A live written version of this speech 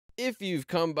If you've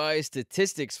come by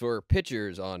statistics for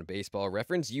pitchers on Baseball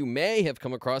Reference, you may have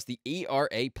come across the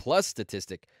ERA plus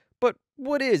statistic. But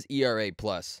what is ERA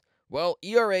plus? Well,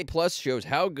 ERA plus shows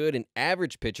how good an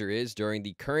average pitcher is during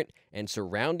the current and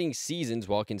surrounding seasons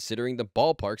while considering the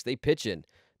ballparks they pitch in,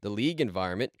 the league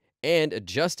environment, and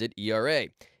adjusted ERA.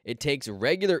 It takes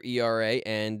regular ERA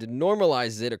and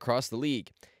normalizes it across the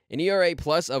league. An ERA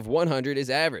plus of 100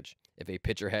 is average. If a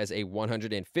pitcher has a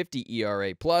 150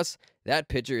 ERA plus, that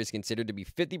pitcher is considered to be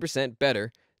 50%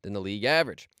 better than the league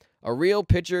average. A real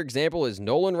pitcher example is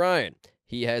Nolan Ryan.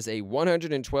 He has a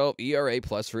 112 ERA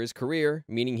plus for his career,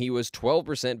 meaning he was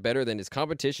 12% better than his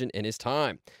competition in his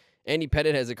time. Andy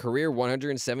Pettitte has a career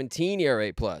 117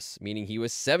 ERA plus, meaning he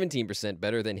was 17%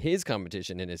 better than his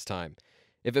competition in his time.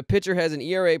 If a pitcher has an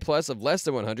ERA plus of less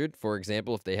than 100, for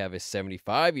example, if they have a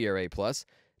 75 ERA plus,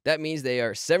 that means they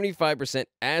are 75%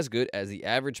 as good as the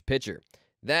average pitcher.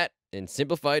 That, in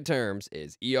simplified terms,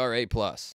 is ERA plus.